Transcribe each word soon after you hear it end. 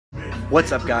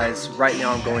What's up, guys? Right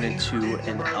now I'm going into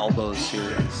an elbow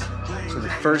series. So the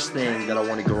first thing that I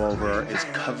want to go over is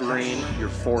covering your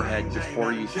forehead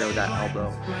before you throw that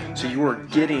elbow. So you are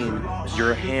getting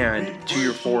your hand to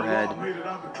your forehead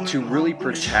to really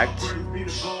protect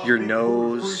your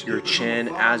nose, your chin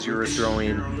as you're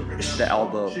throwing the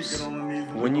elbows.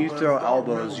 When you throw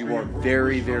elbows, you are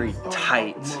very, very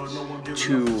tight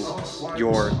to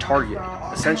your target.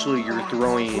 Essentially, you're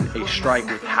throwing a strike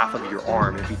with half of your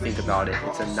arm. If you think about it,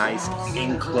 it's a nice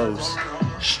in-close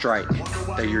strike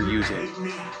that you're using.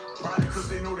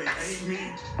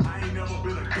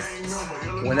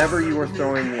 Whenever you are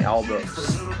throwing the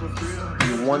elbows,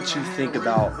 you want to think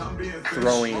about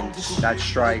throwing that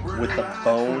strike with the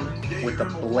bone, with the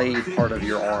blade part of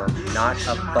your arm, not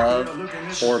above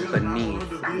or beneath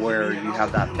where you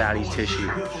have that fatty tissue.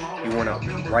 You want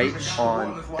to right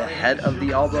on the head of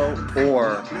the elbow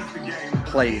or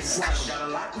placed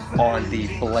on the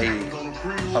blade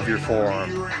of your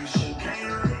forearm.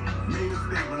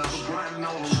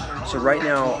 So right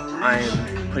now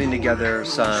I'm putting together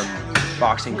some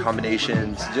boxing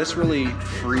combinations, just really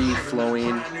free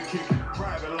flowing,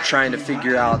 trying to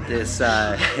figure out this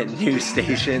new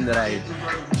station that I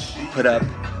put up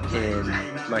in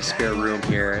my spare room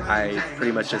here. I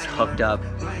pretty much just hooked up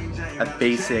a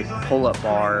basic pull-up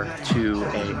bar to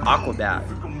a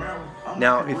Aquabat.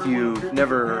 Now, if you've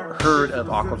never heard of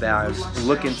Aquabats,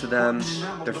 look into them.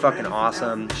 They're fucking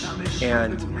awesome,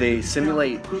 and they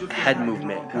simulate head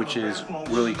movement, which is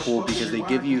really cool because they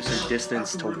give you some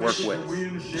distance to work with.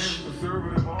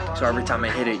 So every time I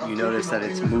hit it, you notice that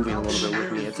it's moving a little bit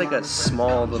with me. It's like a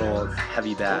small little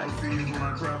heavy bag.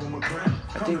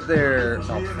 I think they're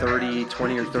about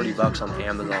 20 or 30 bucks on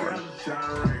Amazon.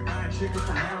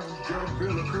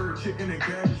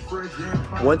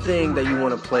 One thing that you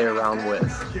want to play around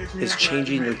with is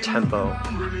changing your tempo.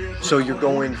 So you're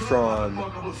going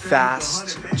from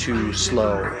fast to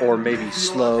slow, or maybe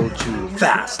slow to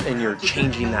fast, and you're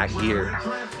changing that gear.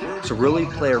 So really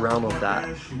play around with that.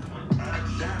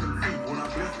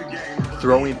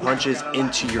 Throwing punches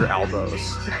into your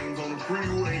elbows.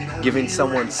 Giving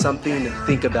someone something to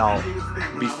think about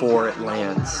before it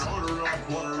lands.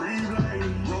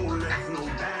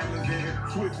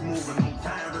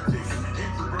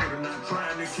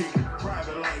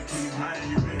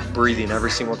 Breathing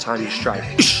every single time you strike.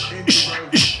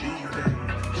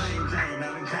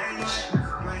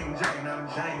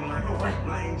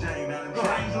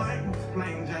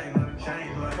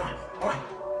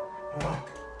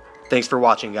 Thanks for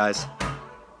watching, guys.